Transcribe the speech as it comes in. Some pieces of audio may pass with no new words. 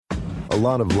A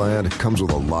lot of land comes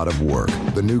with a lot of work.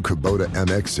 The new Kubota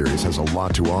MX Series has a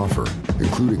lot to offer,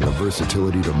 including the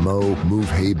versatility to mow, move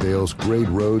hay bales, grade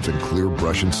roads, and clear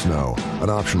brush and snow. An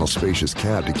optional spacious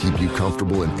cab to keep you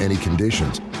comfortable in any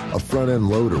conditions. A front-end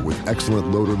loader with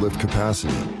excellent loader lift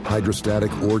capacity,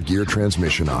 hydrostatic or gear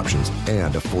transmission options,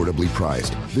 and affordably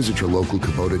priced. Visit your local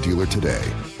Kubota dealer today.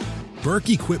 Burke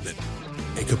Equipment,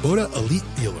 a Kubota elite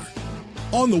dealer.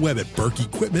 On the web at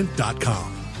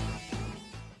burkeequipment.com.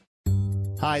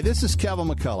 Hi, this is Kevin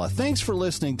McCullough. Thanks for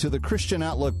listening to the Christian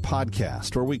Outlook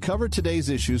podcast, where we cover today's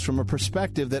issues from a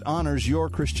perspective that honors your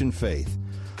Christian faith.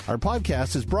 Our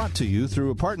podcast is brought to you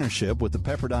through a partnership with the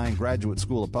Pepperdine Graduate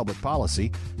School of Public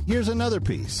Policy. Here's another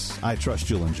piece I trust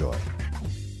you'll enjoy.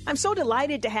 I'm so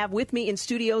delighted to have with me in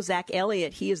studio Zach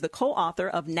Elliot. He is the co-author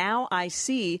of Now I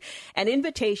See, an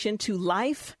invitation to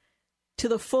life to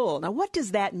the full. Now, what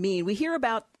does that mean? We hear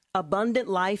about abundant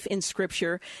life in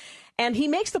Scripture, and he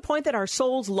makes the point that our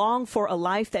souls long for a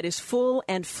life that is full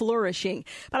and flourishing.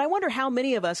 But I wonder how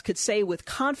many of us could say with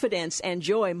confidence and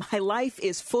joy, my life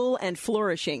is full and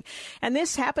flourishing. And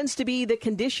this happens to be the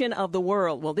condition of the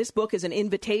world. Well, this book is an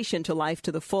invitation to life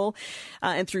to the full.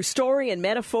 And through story and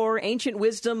metaphor, ancient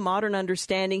wisdom, modern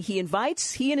understanding, he and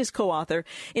his co-author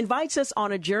invites us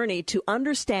on a journey to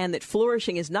understand that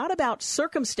flourishing is not about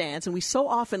circumstance, and we so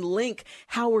often link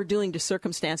how we're doing to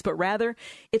circumstance, but rather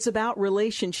it's about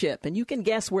relationship. And you can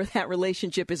guess where that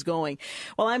relationship is going.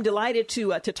 Well, I'm delighted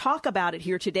to talk about it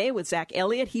here today with Zach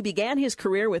Elliot. He began his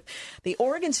career with the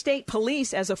Oregon State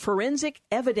Police as a forensic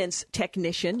evidence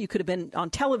technician. You could have been on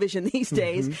television these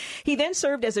days. He then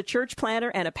served as a church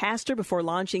planter and a pastor before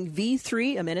launching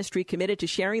V3, a ministry committed to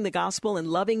sharing the gospel and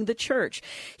loving the church.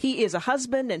 He is a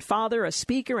husband and father, a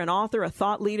speaker, an author, a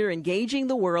thought leader, engaging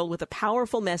the world with a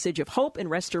powerful message of hope and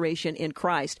restoration in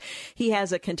Christ. He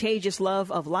has a contagious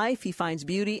love of life. He finds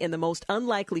beauty in the most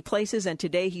unlikely places, and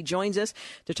today he joins us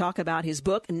to talk about his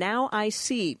book, Now I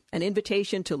See, an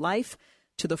invitation to life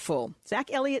to the full.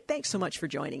 Zach Elliot, thanks so much for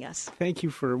joining us. Thank you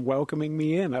for welcoming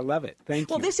me in. I love it. Thank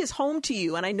you. Well, this is home to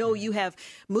you, and I know you have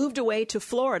moved away to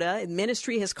Florida.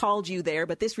 Ministry has called you there,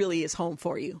 but this really is home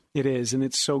for you. It is, and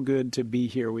it's so good to be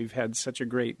here. We've had such a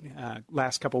great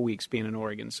last couple of weeks being in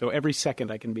Oregon, so every second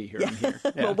I can be here, I'm here.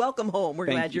 Yeah. Well, welcome home. We're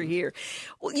glad you're here.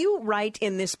 Well, you write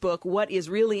in this book what is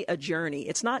really a journey.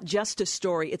 It's not just a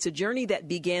story. It's a journey that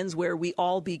begins where we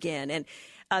all begin. And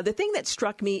the thing that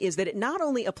struck me is that it not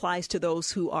only applies to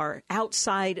those who are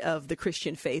outside of the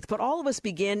Christian faith, but all of us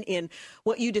begin in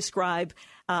what you describe,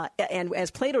 and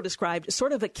as Plato described,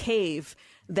 sort of a cave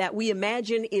that we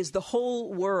imagine is the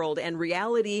whole world and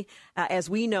reality as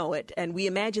we know it. And we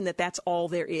imagine that that's all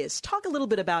there is. Talk a little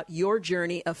bit about your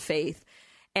journey of faith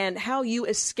and how you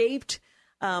escaped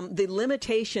the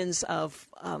limitations of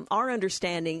our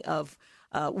understanding of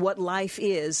what life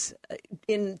is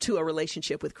into a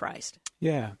relationship with Christ.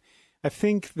 Yeah. I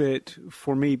think that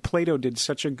for me, Plato did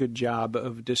such a good job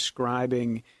of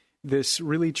describing this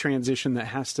really transition that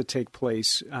has to take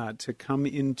place to come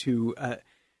into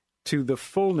to the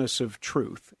fullness of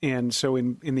truth. And so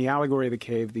in the allegory of the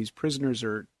cave, these prisoners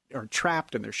are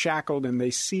trapped and they're shackled and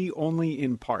they see only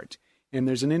in part. And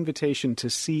there's an invitation to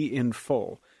see in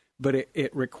full. But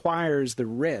it requires the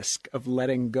risk of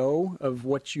letting go of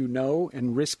what you know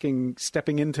and risking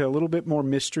stepping into a little bit more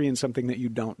mystery in something that you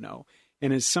don't know.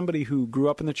 And as somebody who grew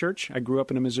up in the church, I grew up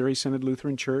in a Missouri Synod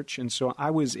Lutheran church, and so I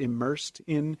was immersed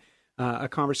in a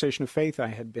conversation of faith. I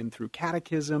had been through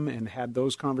catechism and had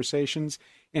those conversations,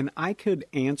 and I could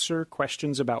answer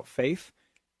questions about faith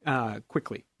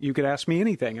quickly. You could ask me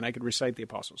anything, and I could recite the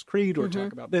Apostles' Creed or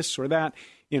talk about this or that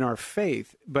in our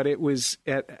faith. But it was,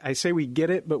 I say we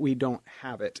get it, but we don't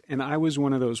have it. And I was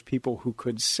one of those people who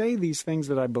could say these things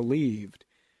that I believed,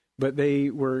 but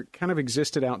they were kind of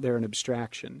existed out there in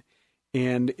abstraction.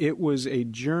 And it was a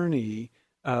journey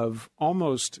of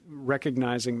almost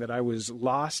recognizing that I was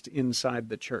lost inside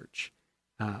the church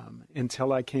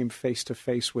until I came face to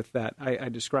face with that. I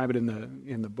describe it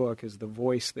in the book as the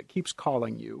voice that keeps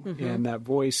calling you, and that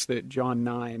voice that John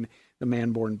 9, the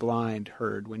man born blind,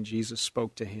 heard when Jesus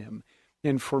spoke to him.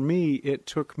 And for me, it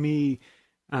took me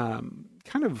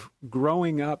kind of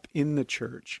growing up in the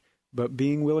church, but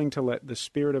being willing to let the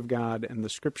Spirit of God and the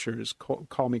Scriptures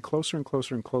call me closer and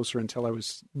closer and closer until I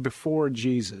was before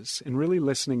Jesus and really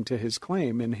listening to his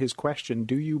claim and his question,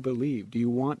 do you believe? Do you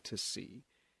want to see?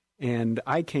 And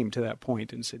I came to that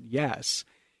point and said yes.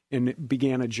 and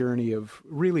began a journey of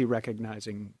really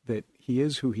recognizing that he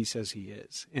is who he says he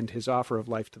is, and his offer of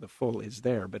life to the full is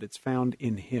there, but it's found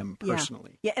in him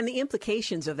personally. Yeah, and the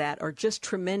implications of that are just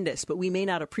tremendous, but we may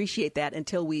not appreciate that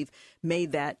until we've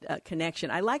made that connection.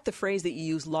 I like the phrase that you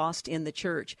use, lost in the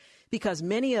church, because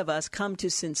many of us come to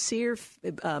sincere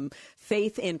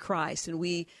faith in Christ, and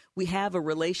we have a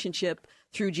relationship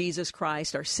through Jesus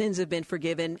Christ. Our sins have been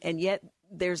forgiven, and yet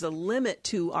there's a limit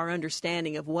to our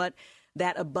understanding of what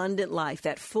that abundant life,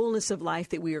 that fullness of life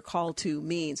that we are called to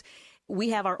means.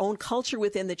 We have our own culture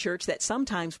within the church that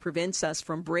sometimes prevents us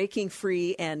from breaking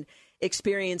free and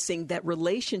experiencing that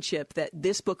relationship that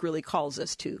this book really calls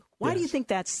us to. Why do you think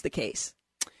that's the case?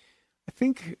 I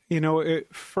think,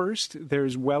 first,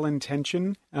 there's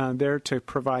well-intention there to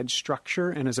provide structure.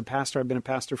 And as a pastor, I've been a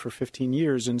pastor for 15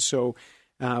 years, and so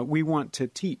we want to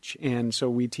teach. And so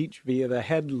we teach via the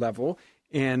head level,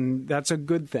 and that's a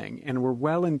good thing. And we're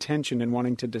well-intentioned in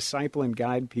wanting to disciple and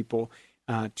guide people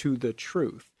to the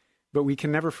truth. But we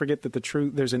can never forget that the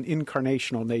truth, there's an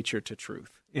incarnational nature to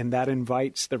truth, and that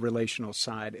invites the relational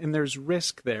side. And there's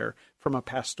risk there from a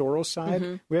pastoral side.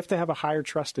 Mm-hmm. We have to have a higher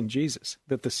trust in Jesus,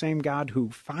 that the same God who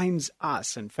finds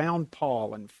us and found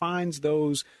Paul and finds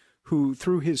those who,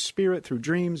 through his Spirit, through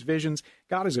dreams, visions,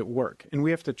 God is at work. And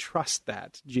we have to trust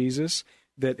that, Jesus,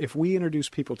 that if we introduce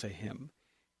people to him,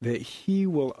 that he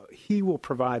will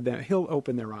provide them, he'll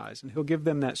open their eyes, and he'll give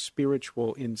them that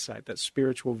spiritual insight, that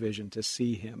spiritual vision to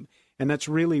see him. And that's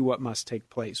really what must take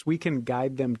place. We can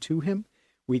guide them to him.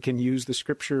 We can use the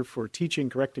scripture for teaching,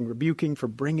 correcting, rebuking, for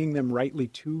bringing them rightly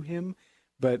to him.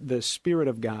 But the Spirit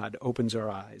of God opens our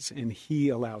eyes, and he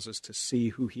allows us to see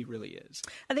who he really is.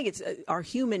 I think it's our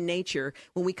human nature.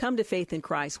 When we come to faith in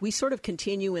Christ, we sort of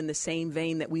continue in the same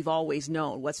vein that we've always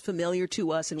known, what's familiar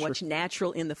to us and what's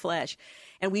natural in the flesh.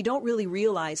 And we don't really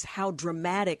realize how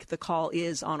dramatic the call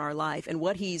is on our life and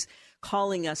what he's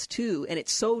calling us to. And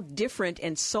it's so different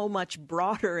and so much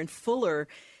broader and fuller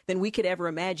than we could ever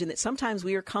imagine that sometimes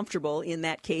we are comfortable in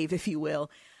that cave, if you will,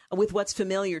 with what's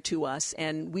familiar to us,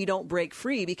 and we don't break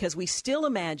free because we still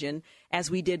imagine, as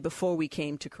we did before we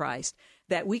came to Christ,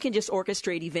 that we can just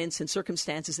orchestrate events and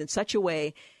circumstances in such a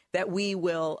way that we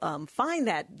will find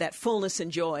that fullness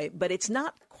and joy, but it's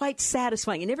not quite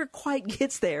satisfying. It never quite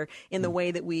gets there in the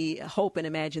way that we hope and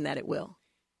imagine that it will.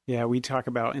 Yeah, we talk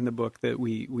about in the book that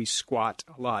we squat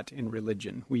a lot in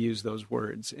religion. We use those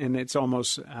words. And it's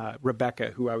almost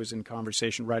Rebecca, who I was in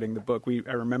conversation writing the book.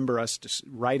 I remember us just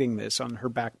writing this on her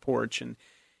back porch, and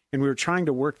we were trying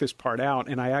to work this part out.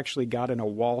 And I actually got in a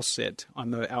wall sit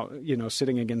on the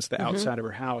sitting against the outside of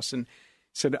her house, and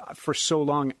said for so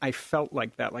long I felt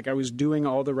like that, like I was doing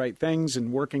all the right things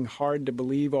and working hard to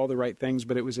believe all the right things,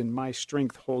 but it was in my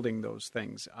strength holding those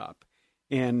things up.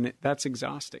 And that's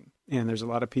exhausting. And there's a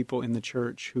lot of people in the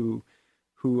church who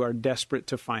are desperate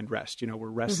to find rest. We're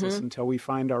restless until we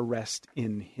find our rest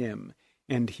in him.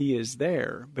 And he is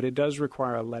there. But it does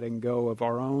require a letting go of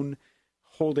our own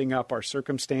holding up our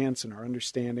circumstance and our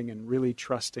understanding and really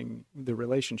trusting the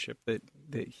relationship that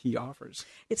he offers.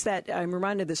 It's that I'm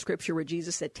reminded of the scripture where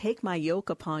Jesus said, "Take my yoke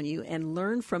upon you and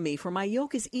learn from me, for my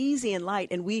yoke is easy and light."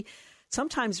 And we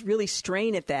sometimes really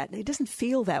strain at that. It doesn't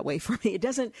feel that way for me.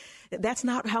 That's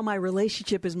not how my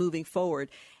relationship is moving forward.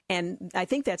 And I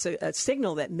think that's a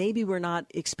signal that maybe we're not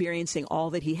experiencing all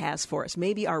that he has for us.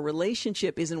 Maybe our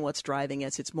relationship isn't what's driving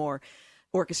us. It's more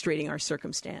orchestrating our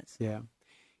circumstance. Yeah.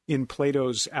 In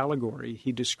Plato's allegory,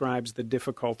 he describes the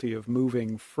difficulty of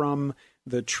moving from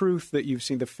the truth that you've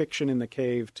seen, the fiction in the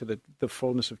cave, to the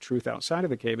fullness of truth outside of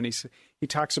the cave. And he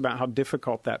talks about how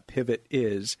difficult that pivot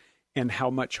is, and how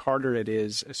much harder it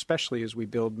is, especially as we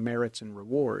build merits and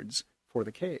rewards for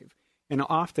the cave. And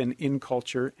often in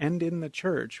culture and in the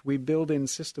church, we build in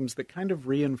systems that kind of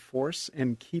reinforce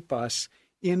and keep us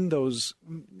in those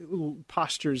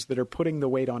postures that are putting the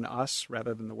weight on us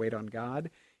rather than the weight on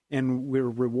God. And we're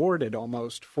rewarded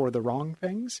almost for the wrong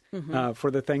things,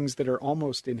 for the things that are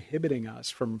almost inhibiting us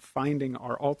from finding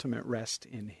our ultimate rest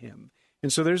in him.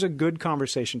 And so there's a good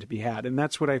conversation to be had. And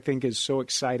that's what I think is so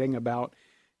exciting about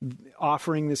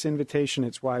offering this invitation.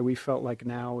 It's why we felt like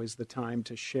now is the time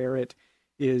to share it.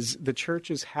 Is the church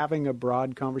is having a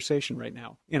broad conversation right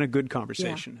now, in a good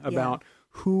conversation about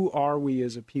who are we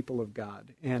as a people of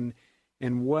God, and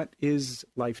what is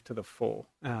life to the full,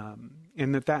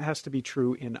 and that has to be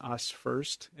true in us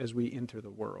first as we enter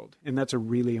the world. And that's a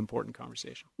really important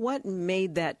conversation. What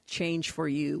made that change for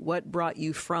you? What brought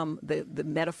you from the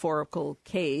metaphorical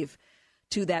cave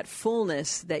to that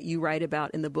fullness that you write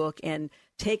about in the book and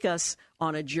take us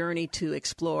on a journey to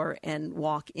explore and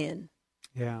walk in?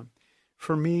 Yeah.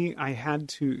 For me, I had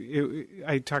to,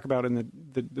 I talk about in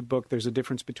the book, there's a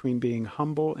difference between being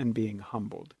humble and being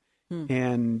humbled.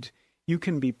 And you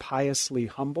can be piously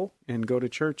humble and go to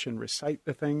church and recite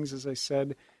the things, as I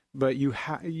said, but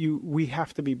we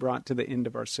have to be brought to the end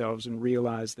of ourselves and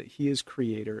realize that he is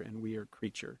creator and we are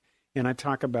creature. And I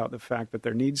talk about the fact that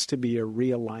there needs to be a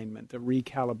realignment, a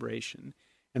recalibration.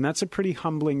 And that's a pretty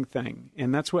humbling thing.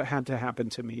 And that's what had to happen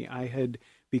to me. I had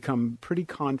become pretty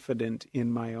confident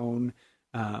in my own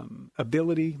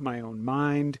ability, my own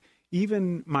mind,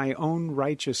 even my own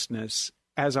righteousness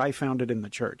as I found it in the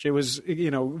church. It was,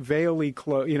 thinly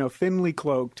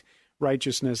cloaked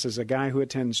righteousness as a guy who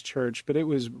attends church, but it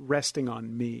was resting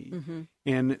on me. Mm-hmm.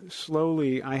 And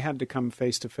slowly I had to come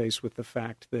face to face with the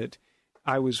fact that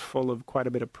I was full of quite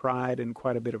a bit of pride and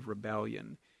quite a bit of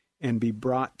rebellion, and be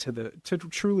brought to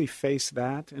truly face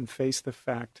that and face the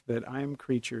fact that I am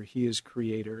creature, he is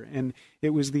creator. And it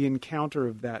was the encounter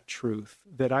of that truth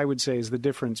that I would say is the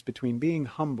difference between being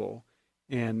humble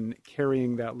and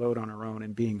carrying that load on our own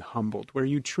and being humbled, where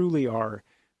you truly are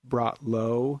brought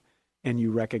low and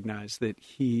you recognize that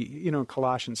he,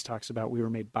 Colossians talks about we were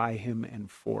made by him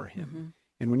and for him. Mm-hmm.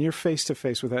 And when you're face to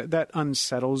face with that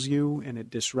unsettles you and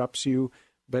it disrupts you.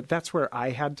 But that's where I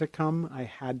had to come. I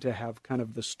had to have kind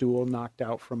of the stool knocked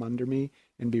out from under me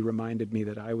and be reminded me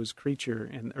that I was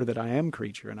creature or that I am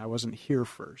creature and I wasn't here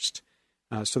first,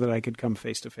 so that I could come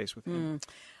face to face with him.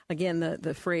 Again,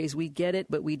 the phrase, we get it,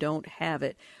 but we don't have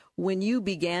it. When you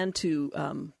began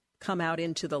to come out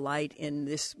into the light in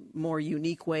this more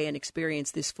unique way and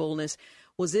experience this fullness,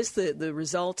 was this the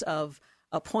result of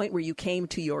a point where you came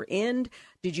to your end?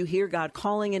 Did you hear God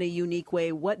calling in a unique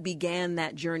way? What began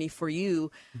that journey for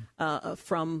you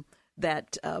from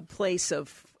that place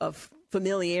of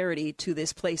familiarity to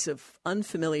this place of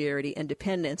unfamiliarity and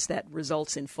dependence that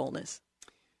results in fullness?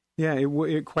 Yeah,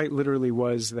 it quite literally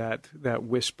was that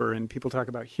whisper. And people talk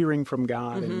about hearing from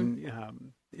God,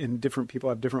 and different people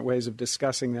have different ways of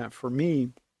discussing that. For me,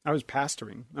 I was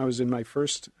pastoring. I was in my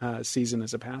first season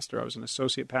as a pastor. I was an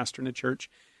associate pastor in a church.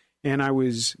 And I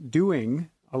was doing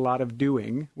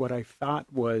what I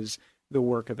thought was the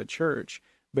work of the church.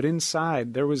 But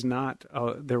inside, there was not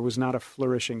a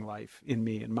flourishing life in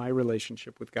me. And my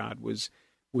relationship with God was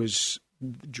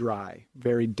dry,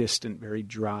 very distant, very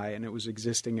dry. And it was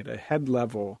existing at a head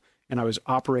level. And I was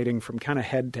operating from kind of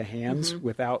head to hands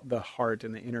without the heart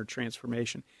and the inner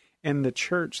transformation. And the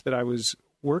church that I was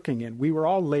working in, we were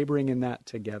all laboring in that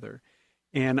together.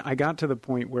 And I got to the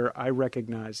point where I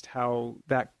recognized how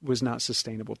that was not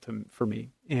sustainable for me.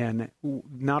 And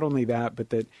not only that,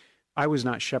 but that I was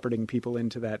not shepherding people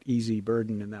into that easy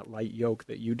burden and that light yoke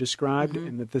that you described,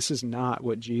 and that this is not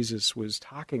what Jesus was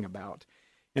talking about.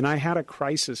 And I had a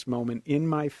crisis moment in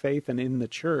my faith and in the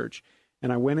church.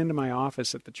 And I went into my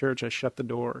office at the church. I shut the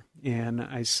door and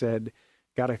I said,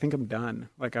 God, I think I'm done.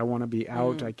 Like, I want to be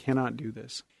out. I cannot do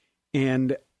this.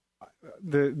 And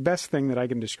the best thing that I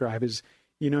can describe is,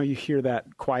 you hear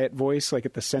that quiet voice like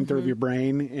at the center of your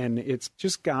brain, and it's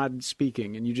just God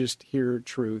speaking, and you just hear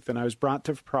truth. And I was brought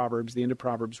to Proverbs, the end of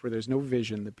Proverbs, where there's no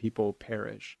vision, the people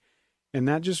perish. And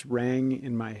that just rang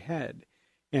in my head.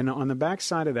 And on the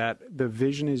backside of that, the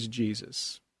vision is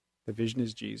Jesus. The vision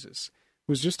is Jesus.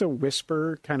 It was just a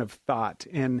whisper kind of thought.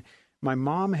 And my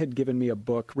mom had given me a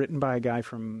book written by a guy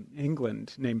from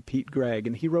England named Pete Greig,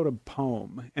 and he wrote a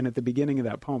poem. And at the beginning of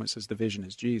that poem, it says, the vision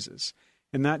is Jesus.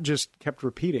 And that just kept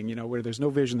repeating, where there's no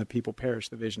vision, the people perish,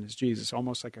 the vision is Jesus,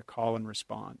 almost like a call and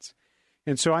response.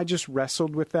 And so I just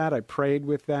wrestled with that. I prayed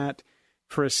with that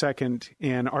for a second.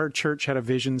 And our church had a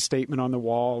vision statement on the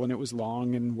wall, and it was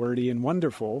long and wordy and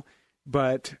wonderful.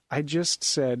 But I just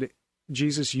said,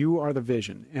 Jesus, you are the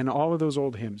vision. And all of those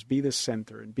old hymns, be the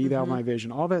center and be thou my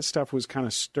vision, all that stuff was kind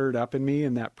of stirred up in me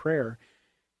in that prayer.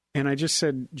 And I just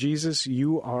said, Jesus,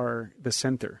 you are the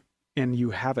center, and you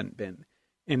haven't been.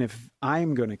 And if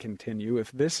I'm going to continue,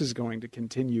 if this is going to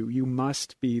continue, you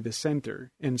must be the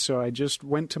center. And so I just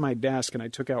went to my desk and I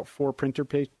took out 4 printer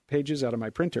pages out of my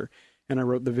printer, and I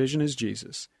wrote, the vision is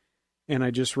Jesus. And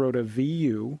I just wrote a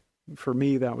VU. For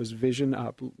me, that was vision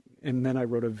up. And then I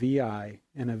wrote a VI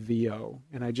and a VO.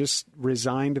 And I just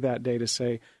resigned that day to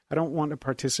say, I don't want to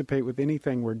participate with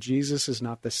anything where Jesus is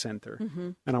not the center.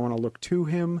 And I want to look to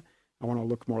him. I want to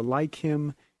look more like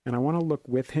him. And I want to look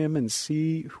with him and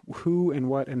see who and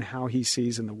what and how he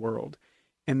sees in the world.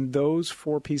 And those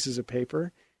 4 pieces of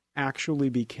paper actually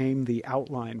became the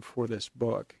outline for this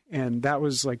book. And that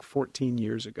was like 14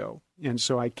 years ago. And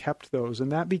so I kept those.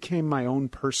 And that became my own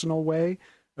personal way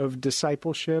of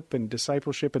discipleship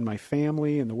in my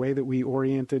family and the way that we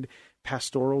oriented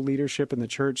pastoral leadership in the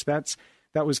church. That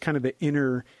was kind of the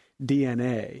inner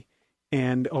DNA.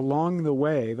 And along the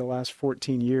way, the last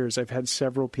 14 years, I've had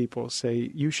several people say,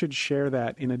 you should share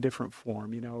that in a different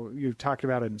form. You know, you've talked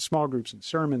about it in small groups and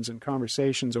sermons and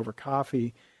conversations over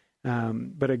coffee.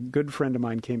 But a good friend of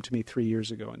mine came to me 3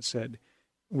 years ago and said,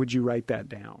 would you write that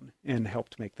down, and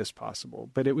helped make this possible?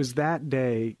 But it was that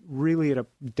day, really at a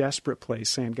desperate place,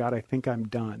 saying, God, I think I'm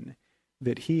done,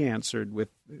 that he answered with,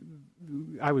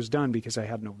 I was done because I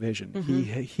had no vision.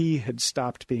 Mm-hmm. He had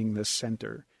stopped being the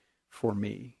center for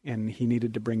me, and he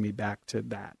needed to bring me back to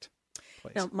that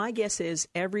place. Now, my guess is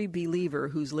every believer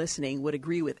who's listening would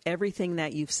agree with everything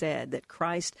that you've said, that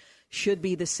Christ should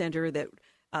be the center,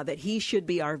 that he should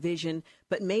be our vision,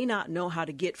 but may not know how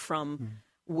to get from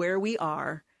where we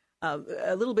are,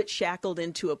 a little bit shackled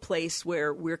into a place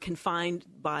where we're confined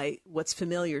by what's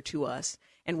familiar to us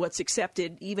and what's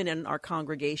accepted even in our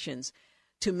congregations,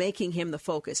 to making him the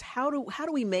focus. How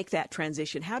do we make that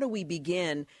transition? How do we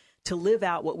begin to live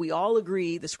out what we all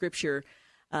agree the Scripture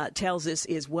tells us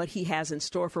is what he has in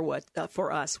store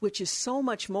for us, which is so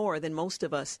much more than most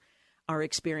of us are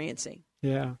experiencing?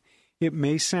 Yeah. It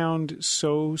may sound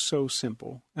so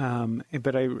simple,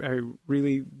 but I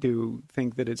really do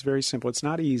think that it's very simple. It's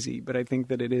not easy, but I think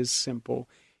that it is simple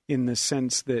in the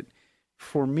sense that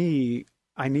for me,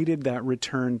 I needed that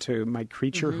return to my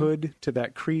creaturehood, to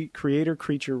that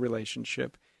creator-creature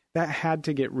relationship. That had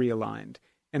to get realigned,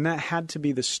 and that had to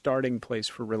be the starting place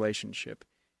for relationship.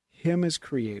 Him as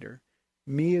creator,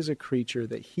 me as a creature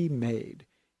that he made,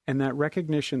 and that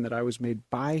recognition that I was made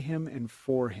by him and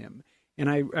for him. And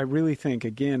I really think,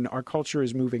 again, our culture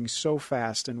is moving so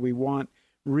fast, and we want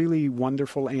really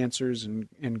wonderful answers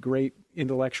and great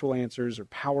intellectual answers or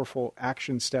powerful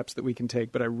action steps that we can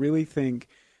take. But I really think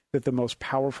that the most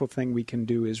powerful thing we can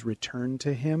do is return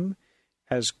to him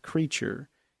as creature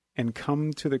and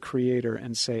come to the Creator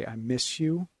and say, I miss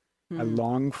you, I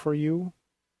long for you,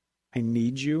 I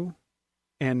need you,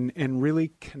 and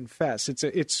really confess.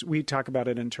 We talk about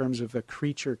it in terms of a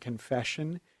creature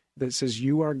confession that says,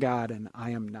 you are God and I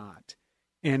am not.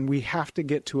 And we have to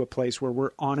get to a place where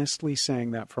we're honestly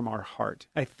saying that from our heart.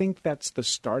 I think that's the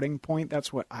starting point.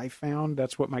 That's what I found.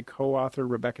 That's what my co-author,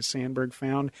 Rebecca Sandberg,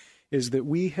 found, is that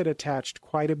we had attached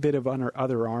quite a bit of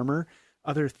other armor,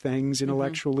 other things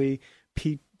intellectually,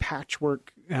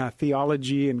 patchwork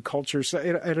theology and culture. So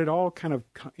it had all kind of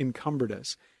encumbered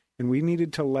us. And we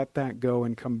needed to let that go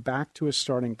and come back to a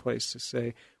starting place to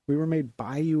say, we were made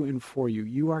by you and for you.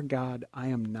 You are God, I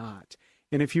am not.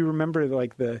 And if you remember,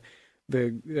 like the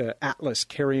Atlas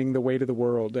carrying the weight of the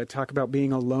world, I talk about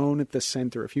being alone at the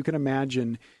center. If you can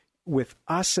imagine, with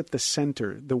us at the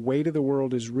center, the weight of the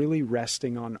world is really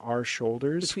resting on our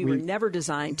shoulders. Which we were never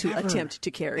designed to attempt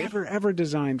to carry. Never, ever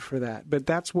designed for that. But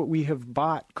that's what we have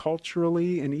bought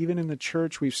culturally, and even in the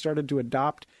church, we've started to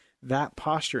adopt that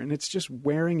posture, and it's just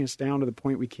wearing us down to the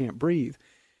point we can't breathe.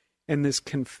 And this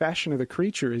confession of the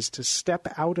creature is to step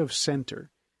out of center.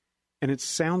 And it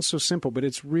sounds so simple, but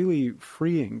it's really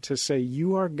freeing to say,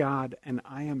 you are God and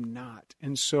I am not.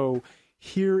 And so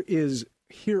here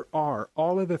are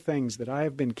all of the things that I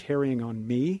have been carrying on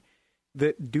me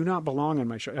that do not belong on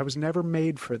my shoulder. I was never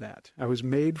made for that. I was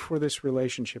made for this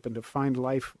relationship and to find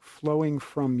life flowing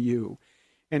from you.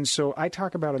 And so I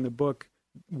talk about in the book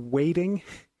waiting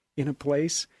in a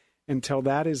place until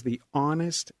that is the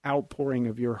honest outpouring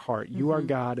of your heart. You are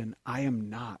God and I am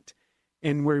not.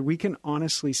 And where we can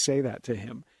honestly say that to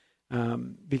him.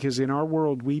 Because in our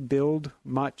world, we build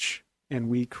much, and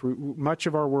much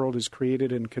of our world is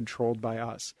created and controlled by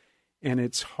us. And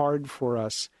it's hard for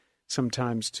us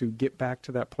sometimes to get back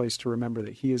to that place to remember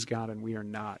that he is God and we are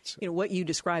not. So. You know, what you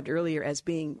described earlier as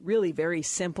being really very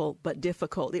simple but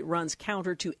difficult, it runs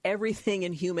counter to everything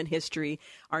in human history,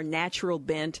 our natural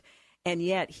bent. And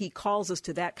yet he calls us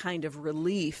to that kind of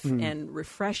relief and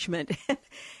refreshment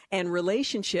and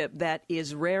relationship that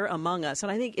is rare among us.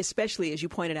 And I think especially, as you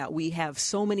pointed out, we have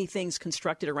so many things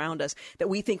constructed around us that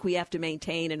we think we have to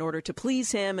maintain in order to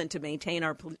please him and to maintain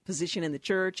our position in the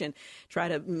church and try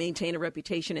to maintain a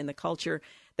reputation in the culture,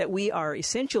 that we are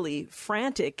essentially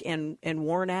frantic and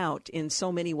worn out in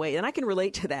so many ways. And I can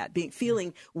relate to that,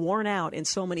 feeling worn out in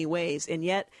so many ways. And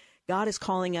yet God is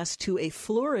calling us to a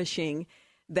flourishing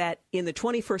that in the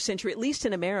 21st century, at least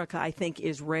in America, I think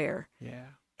is rare. Yeah.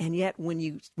 And yet when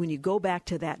you go back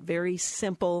to that very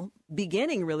simple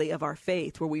beginning, really, of our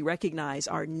faith, where we recognize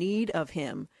our need of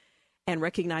him and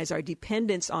recognize our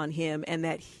dependence on him and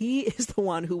that he is the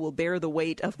one who will bear the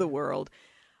weight of the world,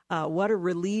 what a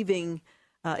relieving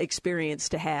experience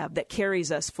to have that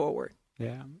carries us forward.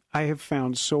 Yeah, I have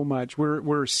found so much.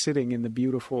 We're sitting in the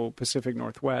beautiful Pacific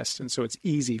Northwest, and so it's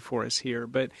easy for us here,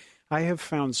 but I have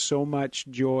found so much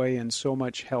joy and so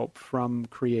much help from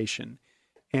creation.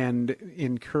 and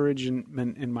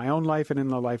encouragement in my own life and in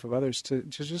the life of others to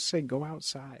just say, go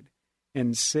outside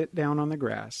and sit down on the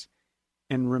grass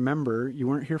and remember you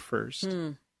weren't here first.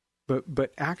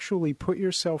 But actually put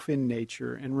yourself in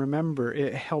nature and remember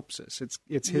it helps us.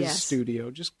 It's his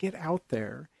studio. Just get out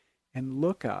there and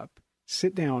look up,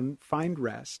 sit down, find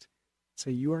rest,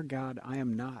 say, you are God, I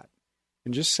am not.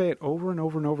 And just say it over and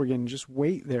over and over again. Just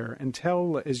wait there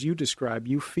until, as you describe,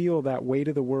 you feel that weight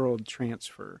of the world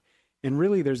transfer. And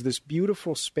really there's this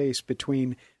beautiful space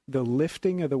between the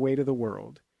lifting of the weight of the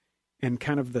world and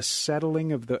kind of the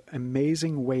settling of the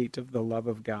amazing weight of the love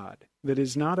of God. That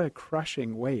is not a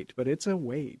crushing weight, but it's a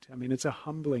weight. I mean, it's a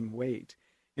humbling weight.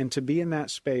 And to be in that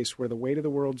space where the weight of the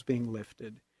world's being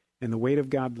lifted and the weight of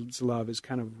God's love is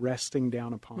kind of resting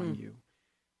down upon you,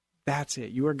 that's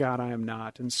it. You are God, I am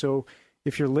not. And so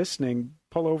if you're listening,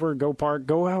 pull over, go park,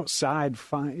 go outside.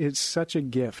 It's such a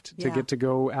gift to get to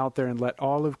go out there and let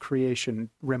all of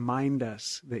creation remind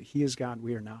us that he is God,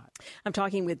 we are not. I'm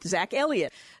talking with Zach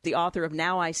Elliot, the author of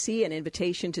Now I See, An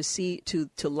Invitation to See to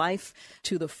Life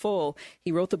to the Full.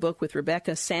 He wrote the book with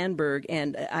Rebecca Sandberg,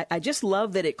 and I just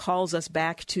love that it calls us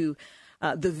back to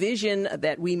the vision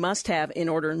that we must have in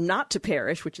order not to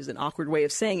perish, which is an awkward way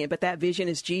of saying it, but that vision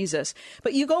is Jesus.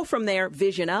 But you go from there,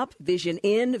 vision up, vision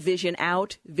in, vision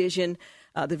out, vision.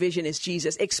 The vision is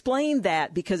Jesus. Explain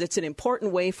that, because it's an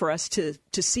important way for us to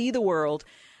see the world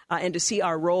and to see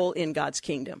our role in God's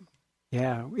kingdom.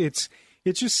 Yeah, it's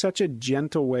just such a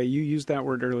gentle way. You used that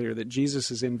word earlier, that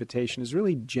Jesus' invitation is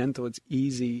really gentle. It's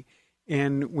easy.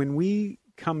 And when we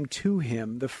come to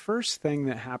him, the first thing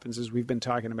that happens, as we've been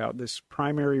talking about, this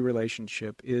primary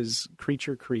relationship is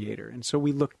creature-creator. And so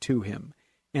we look to him.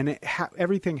 And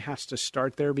everything has to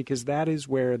start there, because that is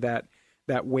where that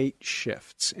weight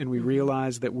shifts. And we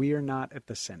realize that we are not at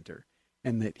the center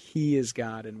and that he is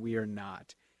God and we are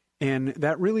not. And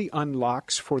that really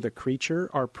unlocks for the creature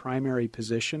our primary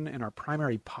position and our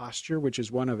primary posture, which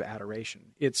is one of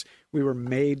adoration. We were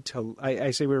made to, I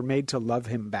say we were made to love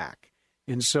him back.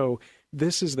 And so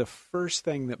this is the first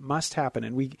thing that must happen.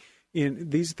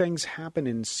 And these things happen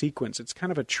in sequence. It's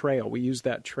kind of a trail. We use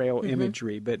that trail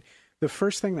imagery. But the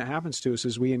first thing that happens to us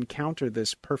is we encounter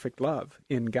this perfect love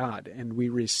in God, and we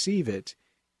receive it,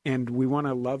 and we want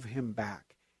to love him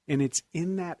back. And it's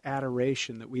in that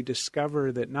adoration that we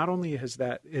discover that not only is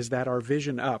that our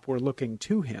vision up, we're looking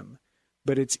to him,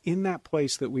 but it's in that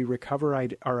place that we recover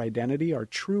our identity, our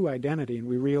true identity, and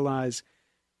we realize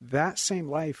that same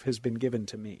life has been given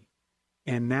to me.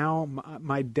 And now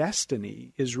my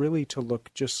destiny is really to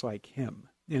look just like him.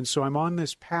 And so I'm on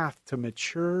this path to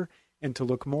mature and to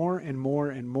look more and more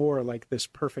and more like this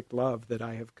perfect love that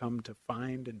I have come to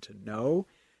find and to know.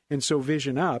 And so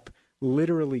vision up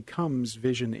literally comes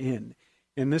vision in.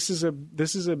 And this is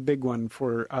a big one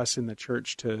for us in the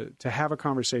church to have a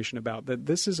conversation about, that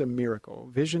this is a miracle.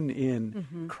 Vision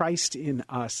in, Christ in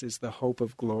us is the hope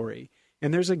of glory.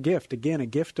 And there's a gift, again, a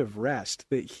gift of rest,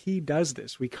 that he does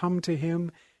this. We come to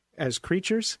him as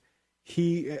creatures.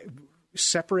 He,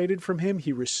 separated from him,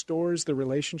 he restores the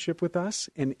relationship with us.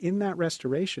 And in that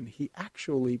restoration, he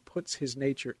actually puts his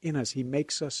nature in us. He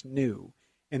makes us new.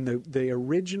 And the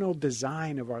original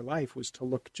design of our life was to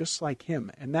look just like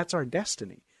him. And that's our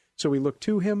destiny. So we look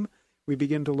to him, we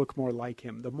begin to look more like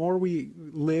him. The more we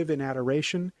live in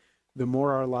adoration, the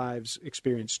more our lives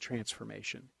experience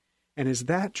transformation. And as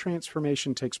that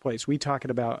transformation takes place, we talk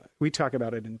about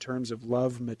it in terms of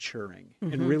love maturing.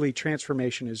 And really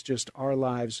transformation is just our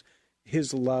lives,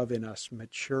 his love in us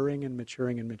maturing and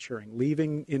maturing and maturing,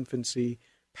 leaving infancy,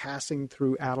 passing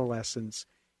through adolescence,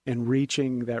 and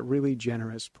reaching that really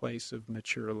generous place of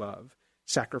mature love,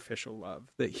 sacrificial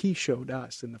love that he showed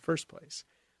us in the first place.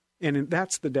 And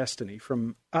that's the destiny,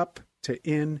 from up to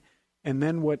in, and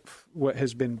then what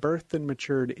has been birthed and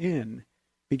matured in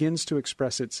begins to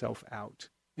express itself out.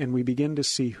 And we begin to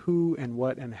see who and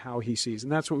what and how he sees.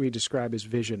 And that's what we describe as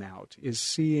vision out, is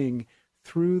seeing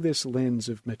through this lens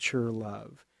of mature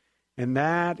love. And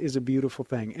that is a beautiful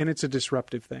thing. And it's a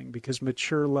disruptive thing, because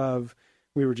mature love,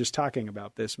 we were just talking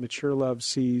about this, mature love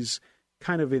sees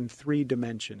kind of in 3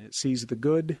 dimensions. It sees the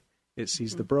good, it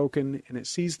sees the broken, and it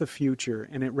sees the future.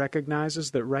 And it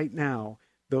recognizes that right now,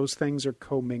 those things are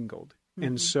commingled.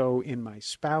 And so in my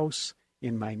spouse,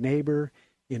 in my neighbor,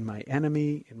 in my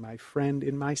enemy, in my friend,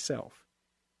 in myself,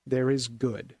 there is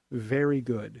good, very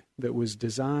good, that was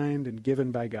designed and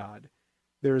given by God.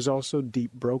 There is also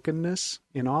deep brokenness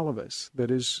in all of us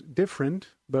that is different,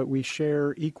 but we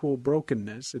share equal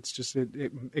brokenness. It's just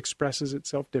it expresses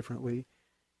itself differently.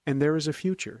 And there is a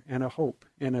future and a hope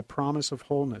and a promise of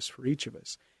wholeness for each of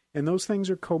us. And those things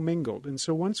are commingled. And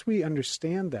so once we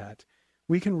understand that,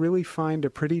 we can really find a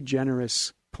pretty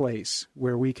generous place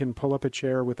where we can pull up a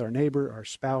chair with our neighbor, our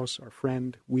spouse, our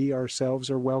friend. We ourselves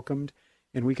are welcomed,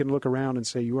 and we can look around and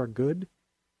say, you are good,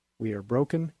 we are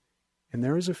broken, and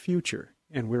there is a future,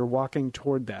 and we're walking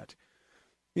toward that.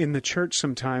 In the church,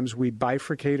 sometimes we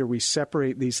bifurcate or we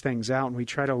separate these things out, and we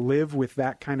try to live with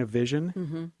that kind of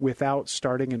vision without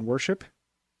starting in worship,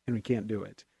 and we can't do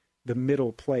it. The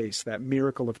middle place, that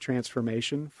miracle of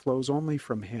transformation, flows only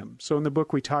from Him. So in the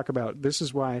book we talk about, this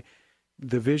is why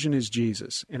the vision is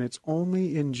Jesus, and it's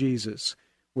only in Jesus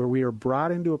where we are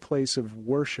brought into a place of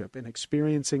worship and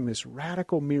experiencing this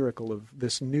radical miracle of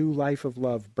this new life of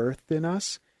love birthed in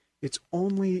us. It's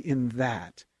only in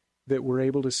that we're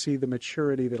able to see the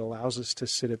maturity that allows us to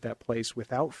sit at that place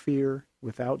without fear,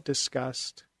 without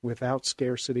disgust, without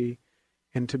scarcity,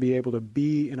 and to be able to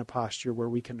be in a posture where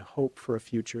we can hope for a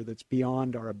future that's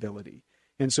beyond our ability.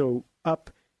 And so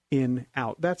up, in,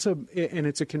 out. And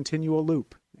it's a continual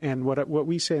loop. And what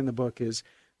we say in the book is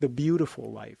the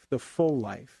beautiful life, the full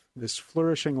life, this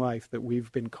flourishing life that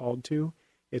we've been called to,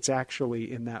 it's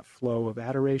actually in that flow of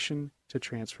adoration to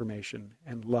transformation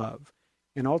and love.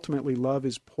 And ultimately, love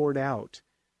is poured out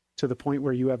to the point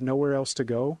where you have nowhere else to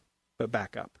go but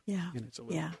back up. Yeah. And it's a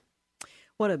loop. Yeah.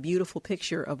 What a beautiful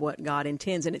picture of what God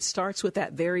intends. And it starts with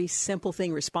that very simple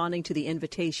thing, responding to the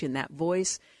invitation, that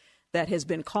voice that has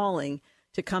been calling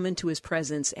to come into His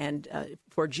presence and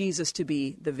for Jesus to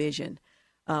be the vision.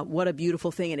 What a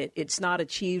beautiful thing. And it's not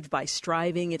achieved by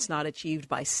striving. It's not achieved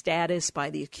by status, by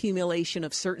the accumulation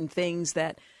of certain things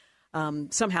that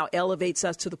somehow elevates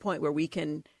us to the point where we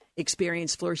can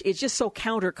experience flourish. It's just so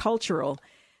countercultural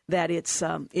that it's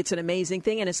an amazing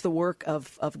thing, and it's the work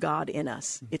of God in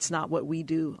us. It's not what we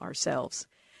do ourselves.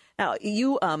 Now,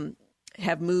 you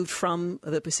have moved from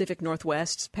the Pacific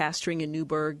Northwest, pastoring in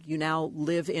Newburgh. You now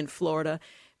live in Florida.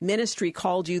 Ministry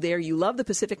called you there. You love the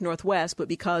Pacific Northwest, but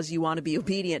because you want to be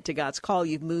obedient to God's call,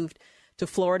 you've moved to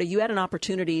Florida. You had an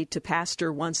opportunity to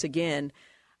pastor once again.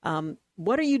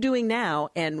 What are you doing now,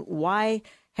 and why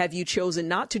have you chosen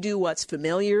not to do what's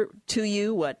familiar to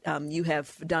you, what you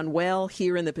have done well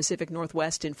here in the Pacific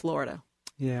Northwest in Florida?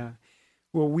 Yeah.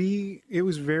 Well, it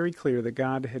was very clear that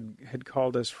God had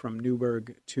called us from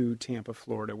Newburgh to Tampa,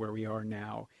 Florida, where we are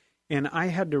now. And I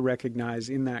had to recognize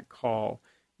in that call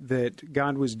that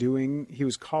God was He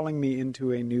was calling me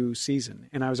into a new season.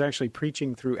 And I was actually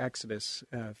preaching through Exodus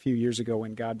a few years ago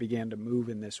when God began to move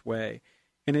in this way.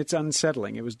 And it's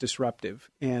unsettling. It was disruptive.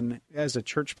 And as a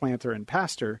church planter and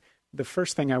pastor, the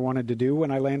first thing I wanted to do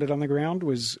when I landed on the ground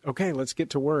was, okay, let's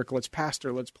get to work. Let's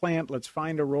pastor. Let's plant. Let's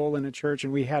find a role in a church.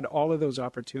 And we had all of those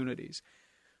opportunities.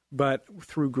 But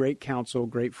through great counsel,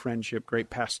 great friendship,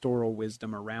 great pastoral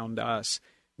wisdom around us,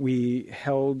 we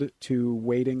held to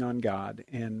waiting on God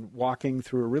and walking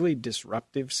through a really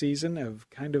disruptive season of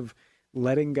kind of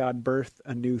letting God birth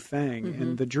a new thing. Mm-hmm.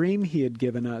 And the dream He had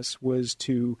given us was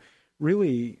to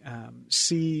really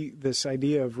see this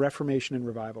idea of reformation and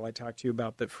revival I talked to you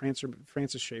about, that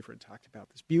Francis Schaeffer had talked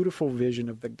about, this beautiful vision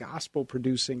of the gospel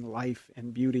producing life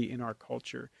and beauty in our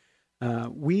culture.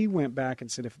 We went back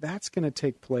and said, if that's going to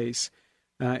take place,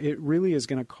 it really is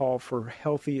going to call for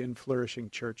healthy and flourishing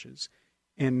churches.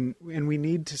 And we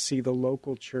need to see the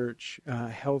local church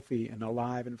healthy and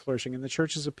alive and flourishing. And the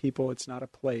church is a people, it's not a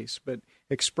place, but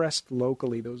expressed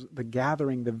locally, the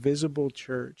gathering, the visible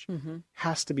church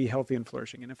has to be healthy and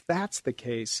flourishing. And if that's the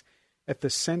case, at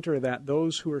the center of that,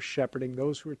 those who are shepherding,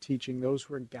 those who are teaching, those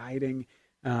who are guiding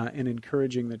and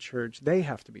encouraging the church, they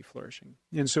have to be flourishing.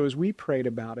 And so as we prayed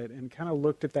about it and kind of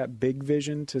looked at that big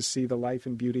vision to see the life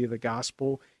and beauty of the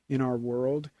gospel in our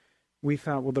world, we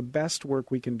thought, well, the best work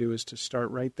we can do is to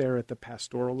start right there at the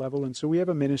pastoral level. And so we have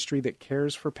a ministry that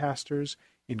cares for pastors,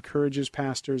 encourages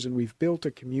pastors, and we've built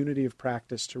a community of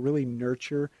practice to really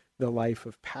nurture the life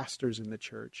of pastors in the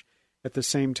church at the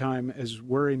same time as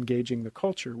we're engaging the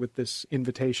culture with this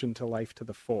invitation to life to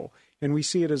the full. And we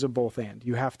see it as a both and.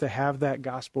 You have to have that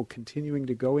gospel continuing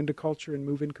to go into culture and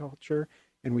move in culture,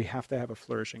 and we have to have a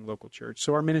flourishing local church.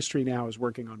 So our ministry now is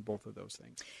working on both of those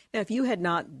things. Now, if you had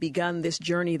not begun this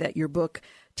journey that your book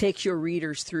takes your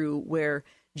readers through, where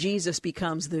Jesus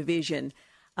becomes the vision,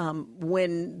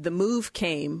 when the move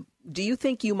came, do you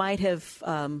think you might have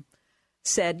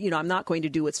said, I'm not going to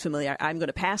do what's familiar. I'm going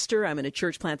to pastor. I'm in a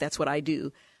church plant. That's what I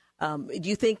do. Do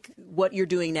you think what you're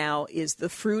doing now is the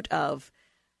fruit of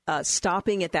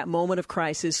stopping at that moment of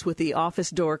crisis with the office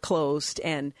door closed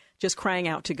and just crying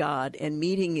out to God and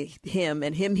meeting Him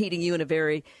and Him meeting you in a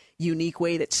very unique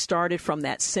way that started from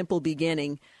that simple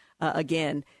beginning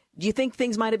again? Do you think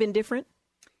things might have been different?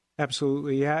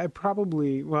 Absolutely. Yeah,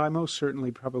 I most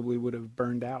certainly probably would have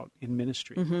burned out in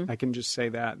ministry. Mm-hmm. I can just say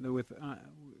that with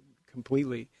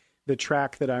completely. the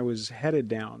track that I was headed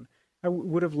down, I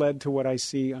would have led to what I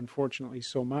see, unfortunately,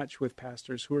 so much with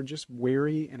pastors who are just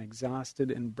weary and exhausted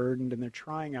and burdened, and they're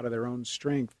trying out of their own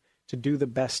strength to do the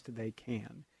best they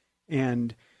can.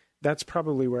 And that's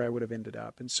probably where I would have ended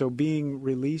up. And so being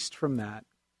released from that,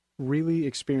 really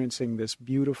experiencing this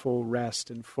beautiful rest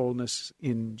and fullness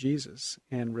in Jesus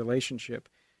and relationship,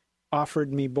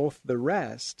 offered me both the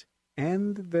rest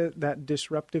and that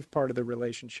disruptive part of the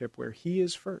relationship where he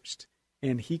is first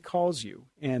and he calls you.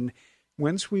 And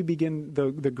once we begin,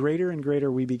 the greater and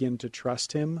greater we begin to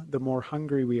trust him, the more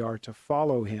hungry we are to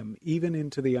follow him, even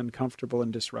into the uncomfortable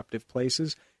and disruptive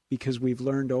places, because we've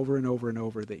learned over and over and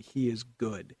over that he is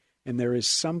good. And there is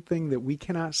something that we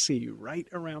cannot see right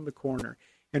around the corner.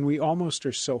 And we almost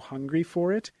are so hungry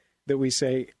for it that we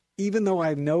say, even though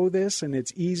I know this and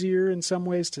it's easier in some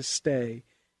ways to stay,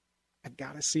 I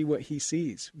got to see what he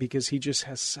sees, because he just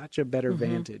has such a better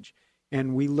vantage.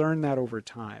 And we learn that over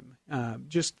time,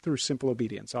 just through simple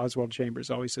obedience. Oswald Chambers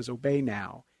always says, obey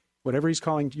now. Whatever he's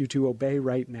calling you to, obey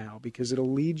right now, because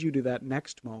it'll lead you to that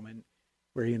next moment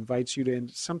where he invites you to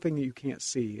something that you can't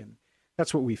see. And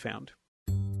that's what we found.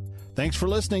 Thanks for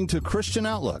listening to Christian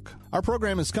Outlook. Our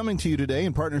program is coming to you today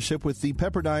in partnership with the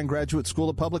Pepperdine Graduate School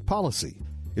of Public Policy.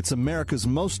 It's America's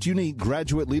most unique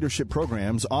graduate leadership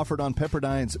programs offered on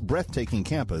Pepperdine's breathtaking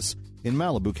campus in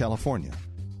Malibu, California.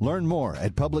 Learn more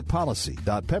at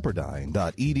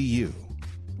publicpolicy.pepperdine.edu.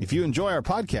 If you enjoy our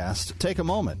podcast, take a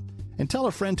moment and tell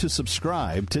a friend to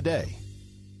subscribe today.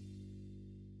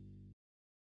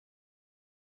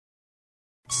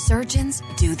 Surgeons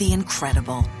do the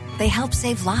incredible. They help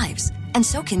save lives, and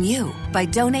so can you by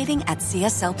donating at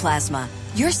CSL Plasma.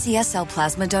 Your CSL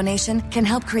Plasma donation can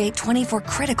help create 24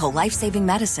 critical life-saving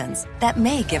medicines that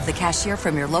may give the cashier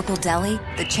from your local deli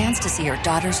the chance to see her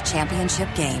daughter's championship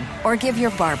game, or give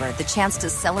your barber the chance to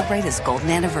celebrate his golden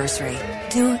anniversary.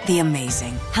 Do the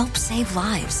amazing. Help save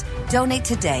lives. Donate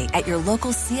today at your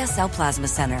local CSL Plasma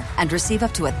Center and receive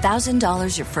up to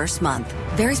 $1,000 your first month.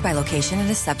 Varies by location and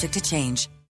is subject to change.